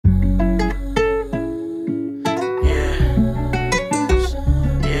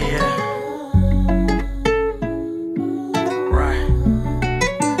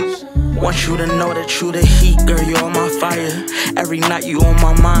you to know that you the heat, girl, you on my fire. Every night you on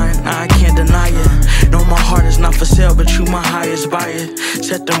my mind, nah, I can't deny it. Know my heart is not for sale, but you my highest buyer.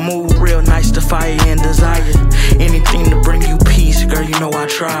 Set the mood real nice to fire and desire. Anything to bring you peace, girl, you know I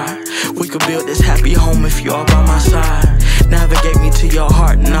try. We could build this happy home if you all by my side. Navigate me to your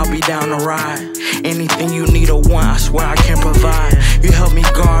heart and I'll be down to ride. Anything you need or want, I swear I can provide. You help me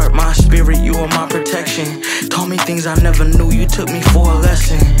guard my spirit, you are my protection. Taught me things I never knew, you took me for a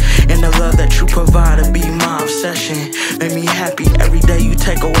lesson. And the love that you provide will be my obsession. Make me happy every day, you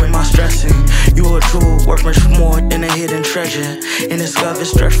take away my stressing. You a jewel, worth much more than a hidden treasure. And this love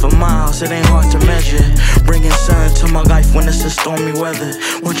is stretched for miles, it ain't hard to measure. Bringing sun to my life when it's a stormy weather.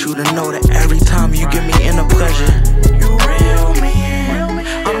 Want you to know that every time you give me inner pleasure. You reel me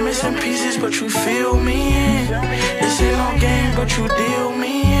in, I'm missing pieces but you feel me in. This ain't no game but you deal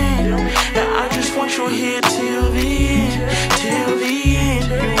me in. And I just want you here till the end, till the end.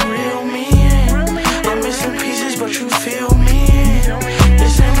 You reel me in, I'm missing pieces but you feel me in.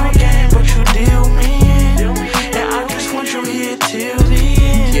 This ain't no game but you deal me in. And I just want you here till the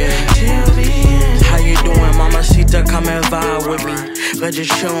end, till the end. How you doing, mamacita? Come and vibe with me. Let's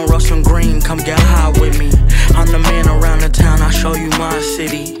just chill and roll some green, come get high with me. I'm the man around the town, I show you my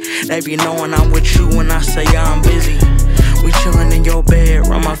city. They be knowing I'm with you when I say I'm busy. We chillin' in your bed,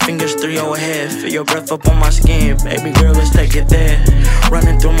 run my fingers through your head. Feel your breath up on my skin, baby girl, let's take it there.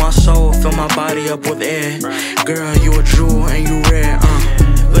 Running through my soul, fill my body up with air. Girl, you a jewel and you rare,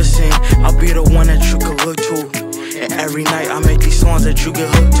 Listen, I'll be the one that you could look to. And every night I make these songs that you get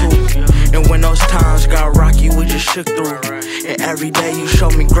hooked to. And when those times got rocky, we just shook through. And every day you show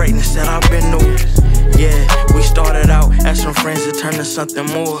me greatness that I've been new. Yeah, we started out as some friends that turned to something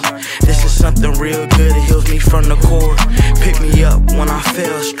more. This is something real good, it heals me from the core. Pick me up when I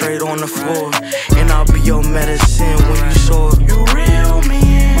fell straight on the floor. And I'll be your medicine when you soar. You reel me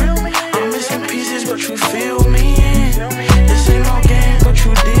in, I'm missing pieces but you feel me in. This ain't no game but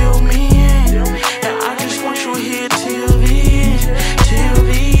you deal me in. And I just want you here till the end, till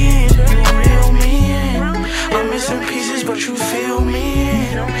the end. You reel me in, I'm missing pieces but you feel me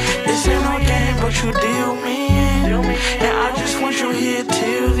in. This ain't no game but you deal me in. And I just want you here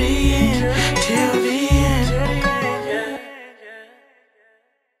till the end, till the end.